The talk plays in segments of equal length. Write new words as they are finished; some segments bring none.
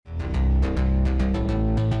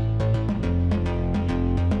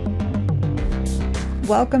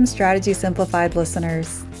Welcome, Strategy Simplified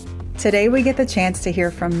listeners. Today we get the chance to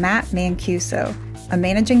hear from Matt Mancuso, a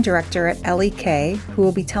managing director at LEK, who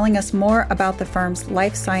will be telling us more about the firm's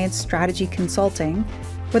life science strategy consulting,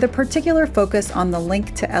 with a particular focus on the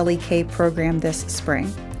Link to LEK program this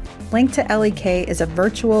spring. Link to LEK is a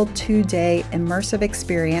virtual 2-day immersive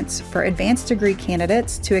experience for advanced degree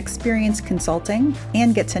candidates to experience consulting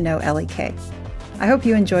and get to know LEK. I hope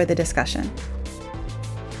you enjoy the discussion.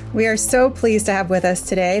 We are so pleased to have with us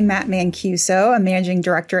today Matt Mancuso, a managing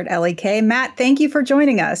director at LEK. Matt, thank you for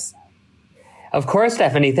joining us. Of course,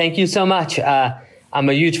 Stephanie. Thank you so much. I'm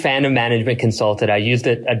a huge fan of Management Consultant. I used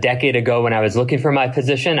it a decade ago when I was looking for my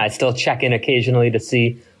position. I still check in occasionally to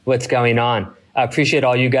see what's going on. I appreciate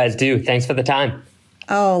all you guys do. Thanks for the time.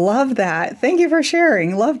 Oh, love that. Thank you for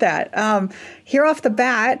sharing. Love that. Here off the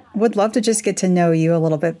bat, would love to just get to know you a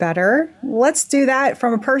little bit better. Let's do that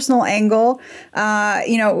from a personal angle.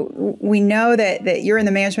 We know that you're in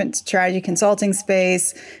the management strategy consulting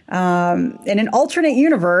space. In an alternate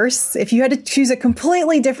universe, if you had to choose a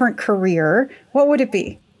completely different career, what would it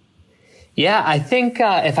be? Yeah, I think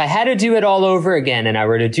if I had to do it all over again and I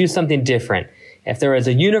were to do something different, if there was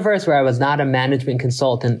a universe where I was not a management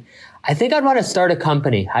consultant, I think I'd want to start a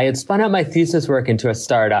company. I had spun out my thesis work into a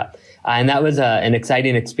startup, and that was an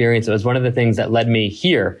exciting experience. It was one of the things that led me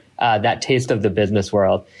here, that taste of the business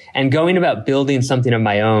world. And going about building something of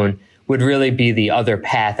my own would really be the other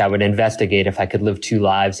path I would investigate if I could live two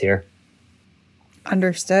lives here.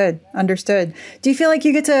 Understood. Do you feel like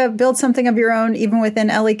you get to build something of your own even within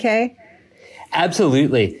LEK?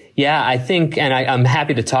 Absolutely. Yeah, I think, and I'm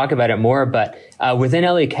happy to talk about it more, but within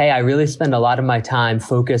LEK, I really spend a lot of my time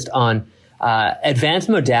focused on advanced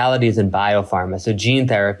modalities in biopharma. So gene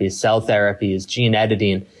therapies, cell therapies, gene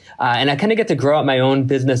editing. And I kind of get to grow up my own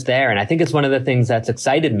business there. And I think it's one of the things that's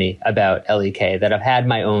excited me about LEK, that I've had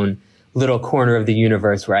my own little corner of the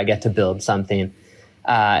universe where I get to build something.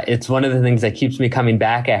 It's one of the things that keeps me coming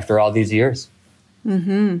back after all these years.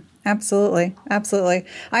 Mm-hmm. Absolutely.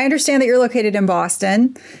 I understand that you're located in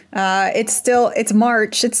Boston. It's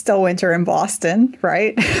March. It's still winter in Boston,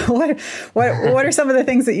 right? What are some of the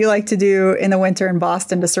things that you like to do in the winter in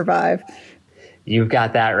Boston to survive? You've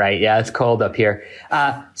got that right. Yeah, it's cold up here.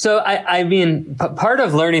 So part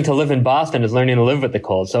of learning to live in Boston is learning to live with the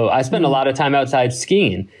cold. So I spend a lot of time outside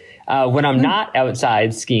skiing. When I'm not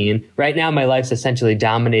outside skiing, right now my life's essentially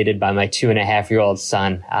dominated by my 2.5-year-old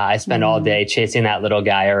son. I spend all day chasing that little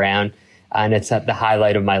guy around, and it's the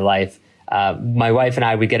highlight of my life. My wife and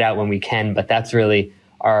I, we get out when we can, but that's really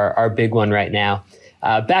our big one right now.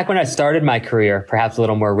 Back when I started my career, perhaps a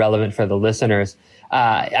little more relevant for the listeners,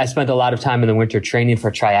 I spent a lot of time in the winter training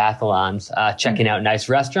for triathlons, checking out nice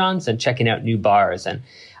restaurants and checking out new bars. And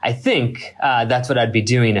I think that's what I'd be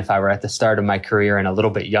doing if I were at the start of my career and a little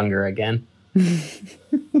bit younger again.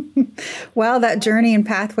 Well, that journey and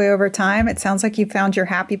pathway over time, it sounds like you found your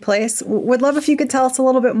happy place. Would love if you could tell us a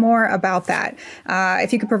little bit more about that.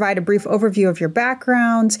 If you could provide a brief overview of your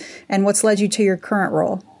background and what's led you to your current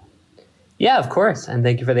role. Yeah, of course. And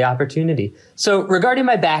thank you for the opportunity. So regarding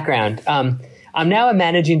my background, I'm now a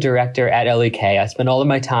managing director at LEK. I spend all of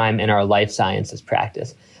my time in our life sciences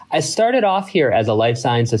practice. I started off here as a life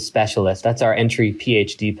sciences specialist. That's our entry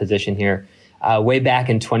PhD position here, way back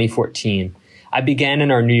in 2014. I began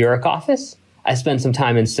in our New York office. I spent some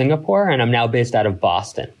time in Singapore, and I'm now based out of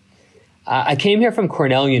Boston. I came here from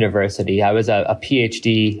Cornell University. I was a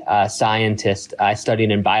PhD scientist. I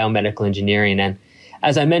studied in biomedical engineering. And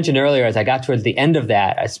as I mentioned earlier, as I got towards the end of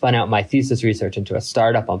that, I spun out my thesis research into a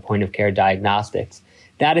startup on point-of-care diagnostics.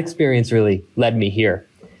 That experience really led me here.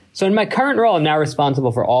 So in my current role, I'm now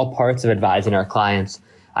responsible for all parts of advising our clients.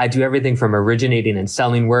 I do everything from originating and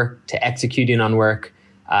selling work to executing on work,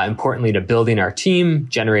 importantly to building our team,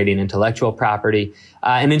 generating intellectual property,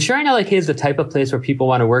 and ensuring LEK is the type of place where people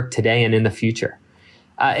want to work today and in the future.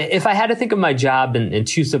 If I had to think of my job in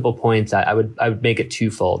two simple points, I would make it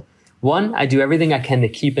twofold. One, I do everything I can to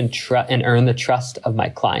keep and earn the trust of my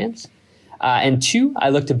clients. And two, I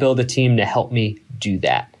look to build a team to help me do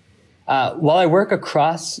that. While I work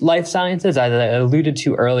across life sciences, as I alluded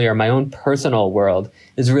to earlier, my own personal world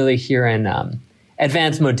is really here in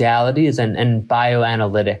advanced modalities and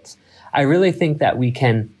bioanalytics. I really think that we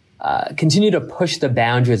can continue to push the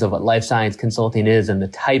boundaries of what life science consulting is and the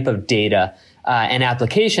type of data and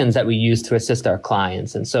applications that we use to assist our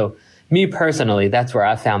clients. And so me personally, that's where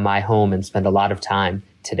I found my home and spend a lot of time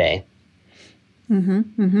today.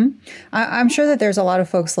 I'm sure that there's a lot of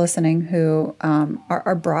folks listening who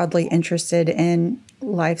are broadly interested in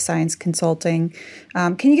life science consulting.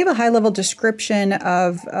 Can you give a high-level description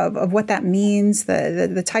of what that means,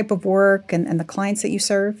 the type of work and the clients that you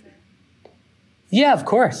serve? Yeah, of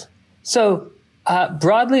course. So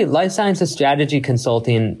broadly, life sciences strategy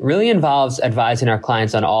consulting really involves advising our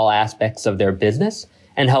clients on all aspects of their business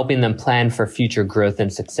and helping them plan for future growth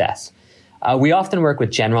and success. We often work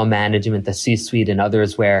with general management, the C-suite, and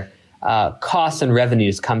others where costs and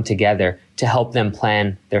revenues come together to help them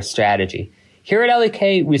plan their strategy. Here at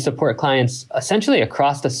LEK, we support clients essentially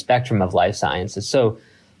across the spectrum of life sciences. So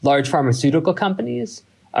large pharmaceutical companies,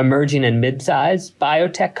 emerging and mid-sized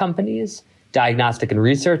biotech companies, diagnostic and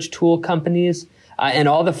research tool companies, and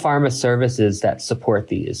all the pharma services that support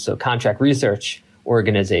these. So contract research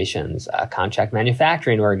organizations, contract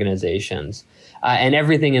manufacturing organizations, and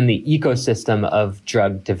everything in the ecosystem of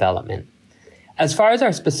drug development. As far as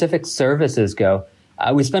our specific services go,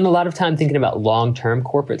 we spend a lot of time thinking about long-term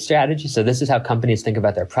corporate strategy. So this is how companies think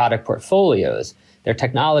about their product portfolios, their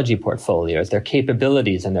technology portfolios, their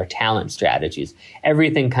capabilities, and their talent strategies.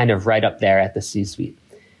 Everything kind of right up there at the C-suite.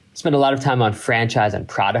 Spend a lot of time on franchise and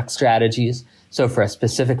product strategies. So for a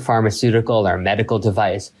specific pharmaceutical or medical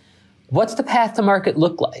device, what's the path to market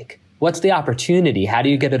look like? What's the opportunity? How do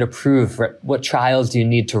you get it approved? What trials do you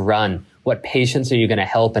need to run? What patients are you going to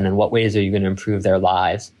help, and in what ways are you going to improve their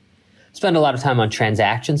lives? Spend a lot of time on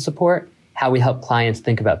transaction support, how we help clients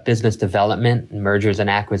think about business development, mergers and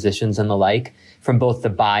acquisitions and the like, from both the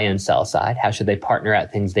buy and sell side. How should they partner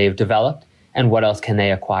at things they've developed, and what else can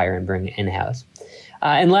they acquire and bring in-house?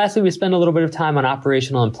 And lastly, we spend a little bit of time on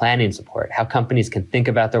operational and planning support, how companies can think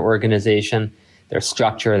about their organization, their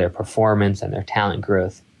structure, their performance, and their talent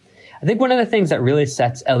growth. I think one of the things that really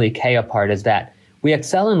sets LEK apart is that we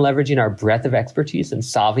excel in leveraging our breadth of expertise in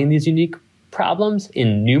solving these unique problems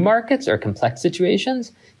in new markets or complex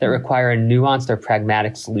situations that require a nuanced or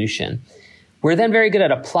pragmatic solution. We're then very good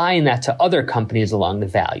at applying that to other companies along the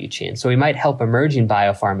value chain. So we might help emerging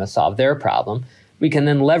biopharma solve their problem. We can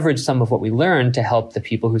then leverage some of what we learned to help the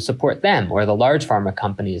people who support them or the large pharma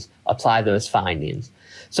companies apply those findings.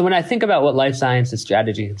 So when I think about what life sciences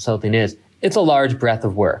strategy consulting is, it's a large breadth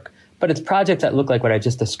of work, but it's projects that look like what I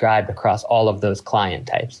just described across all of those client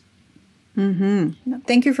types. Mm-hmm.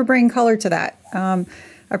 Thank you for bringing color to that. I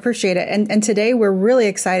appreciate it. And today we're really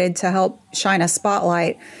excited to help shine a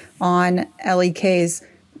spotlight on LEK's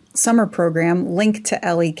summer program, Link to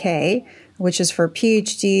LEK, which is for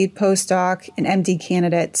PhD, postdoc, and MD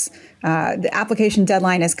candidates. The application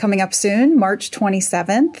deadline is coming up soon, March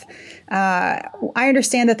 27th. I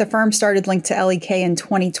understand that the firm started Link to LEK in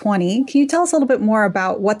 2020. Can you tell us a little bit more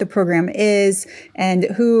about what the program is and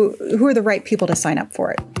who are the right people to sign up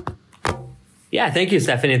for it? Yeah, thank you,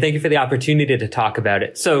 Stephanie, and thank you for the opportunity to talk about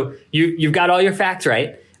it. So you've got all your facts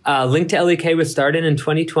right. Link to LEK was started in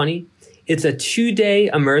 2020. It's a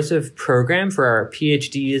 2-day immersive program for our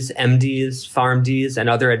PhDs, MDs, PharmDs, and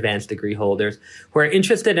other advanced degree holders who are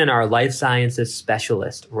interested in our life sciences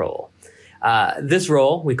specialist role. This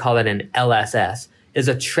role, we call it an LSS, is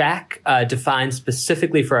a track defined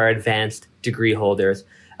specifically for our advanced degree holders,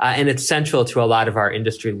 and it's central to a lot of our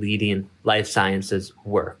industry-leading life sciences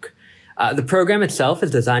work. The program itself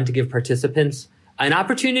is designed to give participants an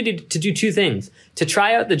opportunity to do two things: to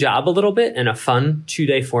try out the job a little bit in a fun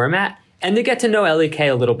 2-day format, and to get to know LEK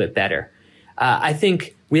a little bit better. I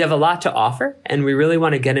think we have a lot to offer, and we really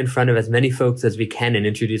want to get in front of as many folks as we can and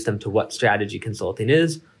introduce them to what strategy consulting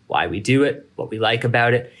is, why we do it, what we like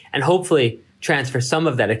about it, and hopefully transfer some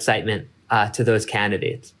of that excitement to those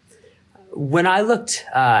candidates. When I looked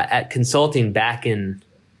at consulting back in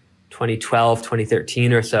 2012,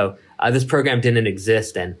 2013 or so, this program didn't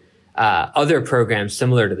exist, and other programs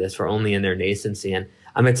similar to this were only in their nascency. And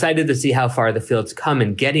I'm excited to see how far the field's come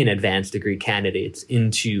in getting advanced degree candidates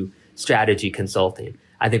into strategy consulting.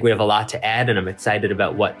 I think we have a lot to add, and I'm excited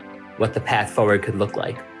about what the path forward could look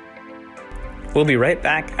like. We'll be right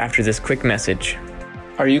back after this quick message.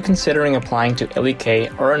 Are you considering applying to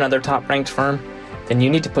LEK or another top-ranked firm? Then you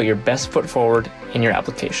need to put your best foot forward in your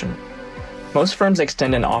application. Most firms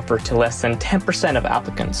extend an offer to less than 10% of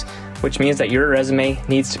applicants, which means that your resume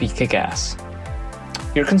needs to be kick-ass.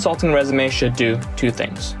 Your consulting resume should do two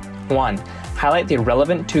things. 1, highlight the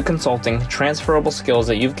relevant to consulting transferable skills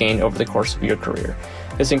that you've gained over the course of your career.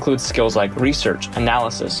 This includes skills like research,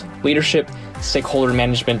 analysis, leadership, stakeholder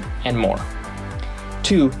management, and more.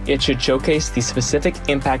 2, it should showcase the specific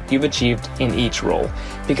impact you've achieved in each role,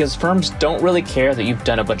 because firms don't really care that you've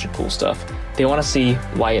done a bunch of cool stuff. They want to see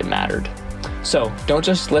why it mattered. So don't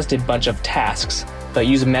just list a bunch of tasks, but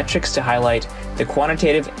use metrics to highlight the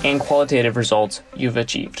quantitative and qualitative results you've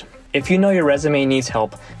achieved. If you know your resume needs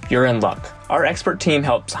help, you're in luck. Our expert team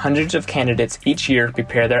helps hundreds of candidates each year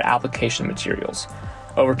prepare their application materials.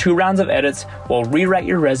 Over 2 rounds of edits will rewrite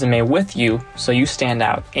your resume with you so you stand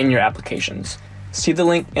out in your applications. See the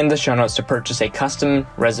link in the show notes to purchase a custom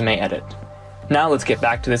resume edit. Now let's get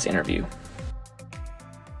back to this interview.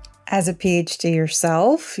 As a PhD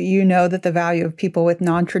yourself, you know that the value of people with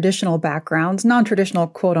non-traditional backgrounds, non-traditional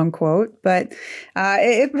quote unquote, but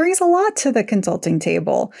it brings a lot to the consulting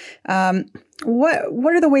table.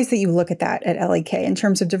 What are the ways that you look at that at LEK in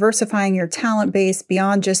terms of diversifying your talent base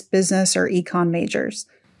beyond just business or econ majors?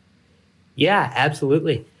 Yeah,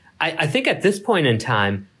 absolutely. I think at this point in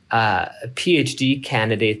time, PhD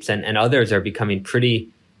candidates and others are becoming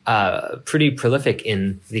pretty prolific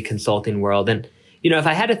in the consulting world. And if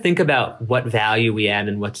I had to think about what value we add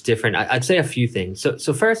and what's different, I'd say a few things.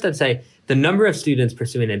 So first, I'd say the number of students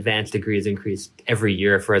pursuing advanced degrees increased every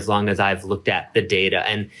year for as long as I've looked at the data.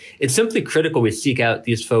 And it's simply critical we seek out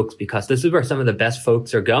these folks because this is where some of the best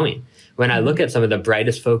folks are going. When I look at some of the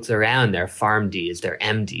brightest folks around, they're PharmDs, they're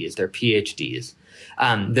MDs, they're PhDs.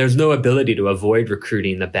 There's no ability to avoid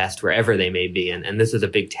recruiting the best wherever they may be. And this is a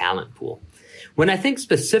big talent pool. When I think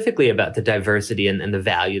specifically about the diversity and the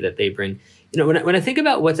value that they bring, when I think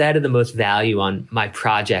about what's added the most value on my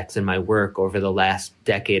projects and my work over the last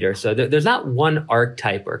decade or so, there's not one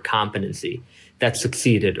archetype or competency that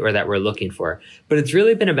succeeded or that we're looking for, but it's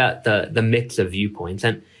really been about the mix of viewpoints.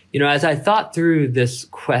 And, as I thought through this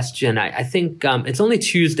question, I think it's only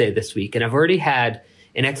Tuesday this week, and I've already had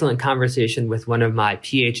an excellent conversation with one of my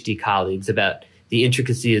PhD colleagues about the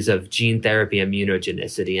intricacies of gene therapy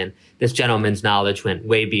immunogenicity. And this gentleman's knowledge went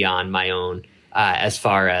way beyond my own as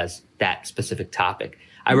far as that specific topic.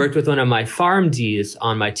 I worked with one of my PharmDs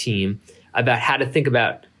on my team about how to think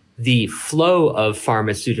about the flow of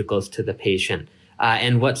pharmaceuticals to the patient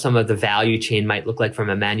and what some of the value chain might look like from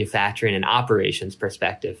a manufacturing and operations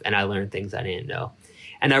perspective. And I learned things I didn't know.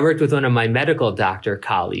 And I worked with one of my medical doctor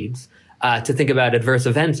colleagues to think about adverse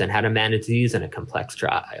events and how to manage these in a complex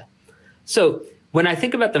trial. So when I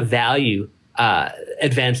think about the value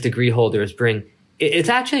advanced degree holders bring, it's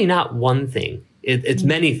actually not one thing. It's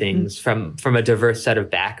many things from a diverse set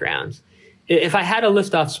of backgrounds. If I had to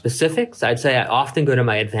list off specifics, I'd say I often go to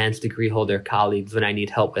my advanced degree holder colleagues when I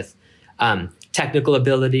need help with technical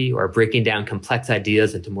ability or breaking down complex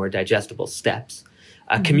ideas into more digestible steps.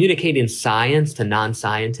 Communicating science to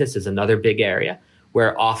non-scientists is another big area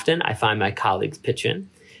where often I find my colleagues pitch in.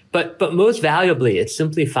 But most valuably, it's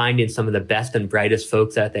simply finding some of the best and brightest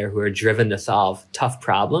folks out there who are driven to solve tough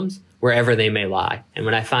problems wherever they may lie. And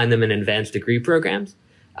when I find them in advanced degree programs,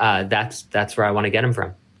 that's where I want to get them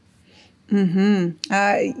from.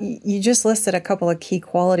 You just listed a couple of key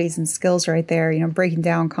qualities and skills right there, breaking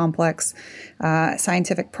down complex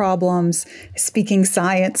scientific problems, speaking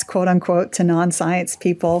science, quote unquote, to non-science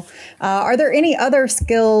people. Are there any other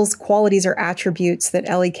skills, qualities, or attributes that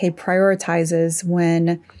LEK prioritizes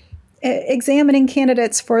when examining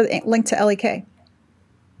candidates for Link to LEK?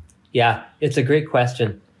 Yeah, it's a great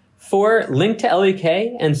question. For Link to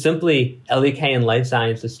LEK and simply LEK and life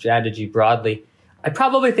sciences strategy broadly, I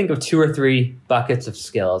probably think of 2 or 3 buckets of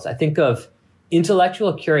skills. I think of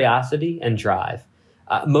intellectual curiosity and drive.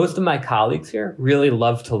 Most of my colleagues here really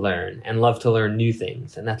love to learn and love to learn new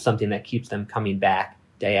things, and that's something that keeps them coming back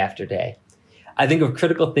day after day. I think of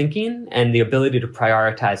critical thinking and the ability to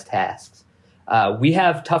prioritize tasks. We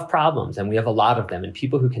have tough problems, and we have a lot of them, and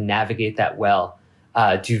people who can navigate that well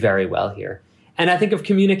do very well here. And I think of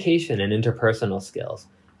communication and interpersonal skills.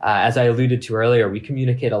 As I alluded to earlier, we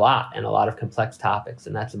communicate a lot and a lot of complex topics,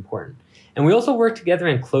 and that's important. And we also work together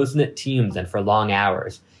in close-knit teams and for long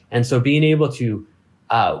hours. And so being able to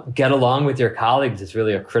get along with your colleagues is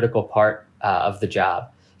really a critical part of the job.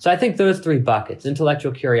 So I think those 3 buckets,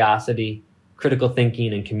 intellectual curiosity, critical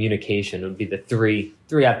thinking, and communication would be the three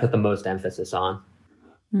I'd put the most emphasis on.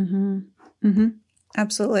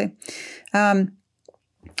 Absolutely.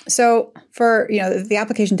 So for, the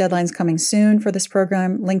application deadline is coming soon for this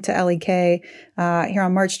program, Link to LEK, here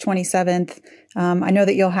on March 27th. I know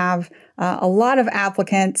that you'll have a lot of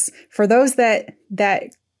applicants. For those that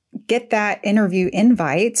get that interview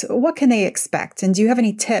invite, what can they expect? And do you have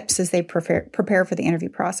any tips as they prepare for the interview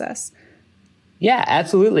process? Yeah,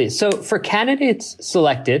 absolutely. So for candidates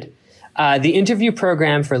selected, the interview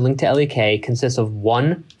program for Link to LEK consists of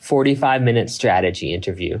one 45-minute strategy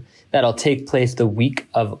interview that'll take place the week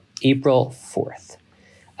of April 4th.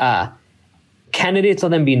 Candidates will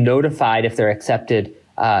then be notified if they're accepted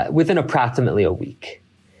within approximately a week.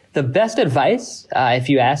 The best advice, if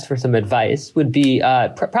you asked for some advice, would be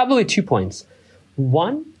probably 2 points.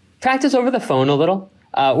 1, practice over the phone a little,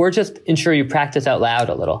 or just ensure you practice out loud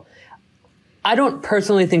a little. I don't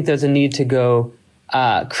personally think there's a need to go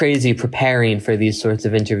crazy preparing for these sorts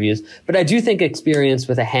of interviews. But I do think experience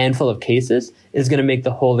with a handful of cases is going to make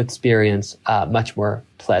the whole experience much more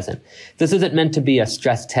pleasant. This isn't meant to be a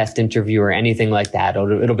stress test interview or anything like that.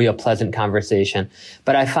 It'll be a pleasant conversation.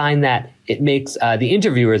 But I find that it makes the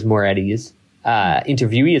interviewers more at ease,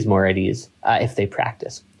 interviewees more at ease if they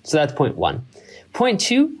practice. So that's point one. Point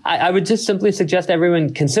two, I would just simply suggest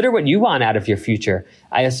everyone consider what you want out of your future.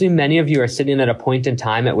 I assume many of you are sitting at a point in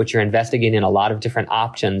time at which you're investigating a lot of different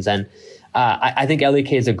options. And I think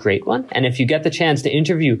LEK is a great one. And if you get the chance to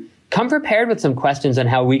interview, come prepared with some questions on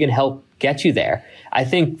how we can help get you there. I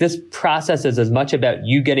think this process is as much about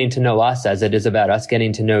you getting to know us as it is about us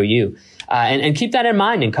getting to know you. And keep that in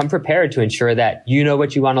mind and come prepared to ensure that you know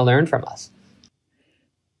what you want to learn from us.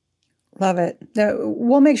 Love it.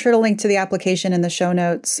 We'll make sure to link to the application in the show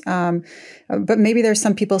notes. But maybe there's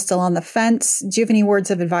some people still on the fence. Do you have any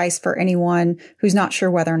words of advice for anyone who's not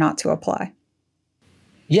sure whether or not to apply?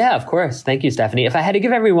 Yeah, of course. Thank you, Stephanie. If I had to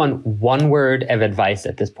give everyone one word of advice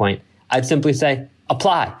at this point, I'd simply say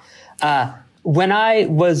apply. When I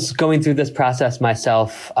was going through this process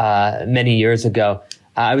myself many years ago,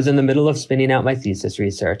 I was in the middle of spinning out my thesis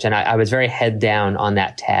research, and I was very head down on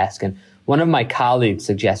that task. And one of my colleagues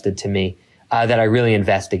suggested to me that I really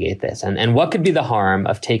investigate this. And what could be the harm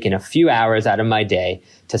of taking a few hours out of my day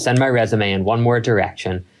to send my resume in one more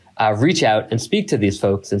direction, reach out and speak to these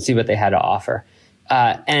folks and see what they had to offer.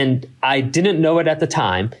 And I didn't know it at the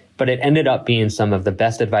time, but it ended up being some of the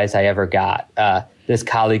best advice I ever got. This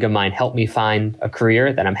colleague of mine helped me find a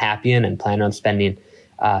career that I'm happy in and plan on spending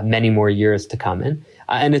many more years to come in.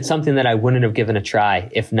 And it's something that I wouldn't have given a try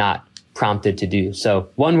if not prompted to do. So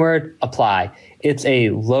one word, apply. It's a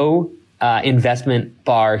low investment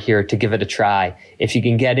bar here to give it a try. If you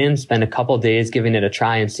can get in, spend a couple days giving it a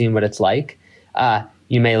try and seeing what it's like.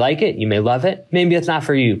 You may like it, you may love it, maybe it's not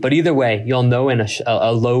for you. But either way, you'll know in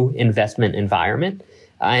a low investment environment.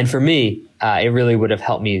 And for me, it really would have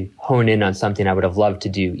helped me hone in on something I would have loved to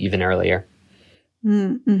do even earlier.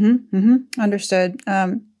 Understood.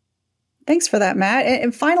 Thanks for that, Matt.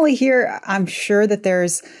 And finally here, I'm sure that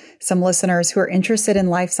there's some listeners who are interested in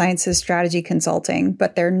life sciences strategy consulting,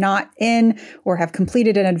 but they're not in or have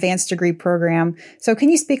completed an advanced degree program. So can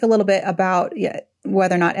you speak a little bit about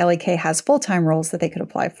whether or not LEK has full-time roles that they could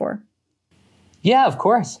apply for? Yeah, of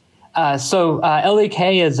course. So LEK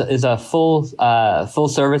is a full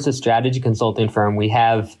services strategy consulting firm. We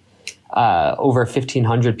have over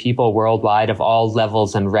 1,500 people worldwide of all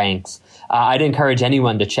levels and ranks. I'd encourage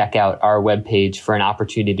anyone to check out our webpage for an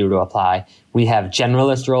opportunity to apply. We have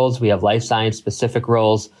generalist roles. We have life science specific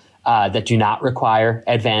roles that do not require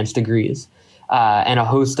advanced degrees, and a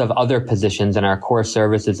host of other positions in our core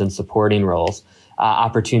services and supporting roles,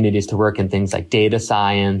 opportunities to work in things like data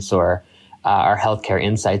science or our Healthcare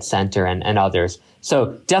Insights Center and others.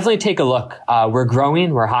 So definitely take a look. We're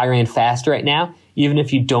growing. We're hiring fast right now. Even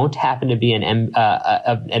if you don't happen to be an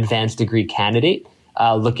advanced degree candidate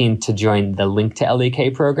looking to join the Link to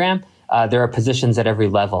LEK program, there are positions at every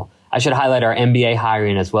level. I should highlight our MBA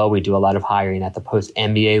hiring as well. We do a lot of hiring at the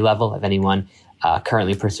post-MBA level if anyone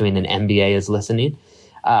currently pursuing an MBA is listening.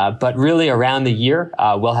 But really around the year,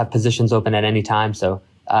 we'll have positions open at any time. So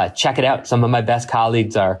check it out. Some of my best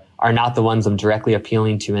colleagues are not the ones I'm directly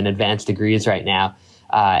appealing to in advanced degrees right now.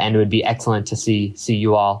 And it would be excellent to see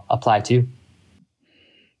you all apply too.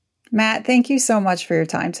 Matt, thank you so much for your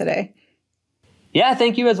time today. Yeah,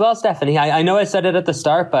 thank you as well, Stephanie. I know I said it at the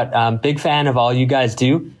start, but big fan of all you guys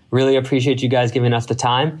do. Really appreciate you guys giving us the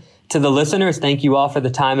time. To the listeners, thank you all for the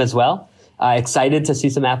time as well. Excited to see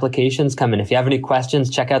some applications come in. If you have any questions,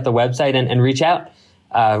 check out the website and reach out.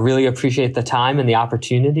 Really appreciate the time and the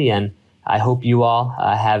opportunity, and I hope you all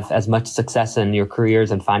have as much success in your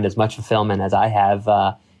careers and find as much fulfillment as I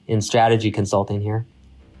have in strategy consulting here.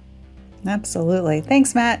 Absolutely.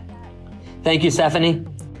 Thanks, Matt. Thank you, Stephanie.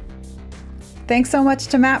 Thanks so much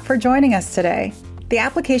to Matt for joining us today. The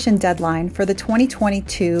application deadline for the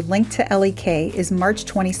 2022 Link to LEK is March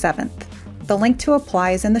 27th. The link to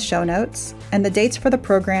apply is in the show notes, and the dates for the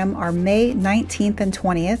program are May 19th and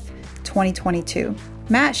 20th, 2022.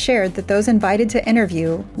 Matt shared that those invited to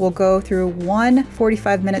interview will go through one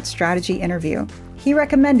 45-minute strategy interview. He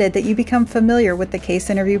recommended that you become familiar with the case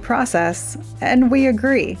interview process, and we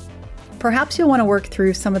agree. Perhaps you'll want to work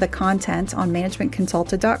through some of the content on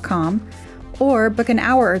managementconsulted.com or book an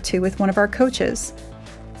hour or two with one of our coaches.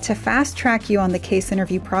 To fast track you on the case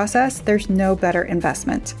interview process, there's no better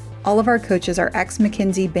investment. All of our coaches are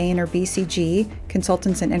ex-McKinsey, Bain, or BCG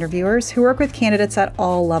consultants and interviewers who work with candidates at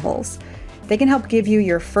all levels. They can help give you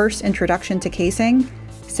your first introduction to casing,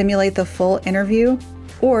 simulate the full interview,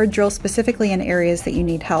 or drill specifically in areas that you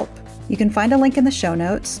need help. You can find a link in the show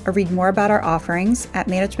notes or read more about our offerings at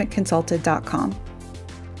managementconsulted.com.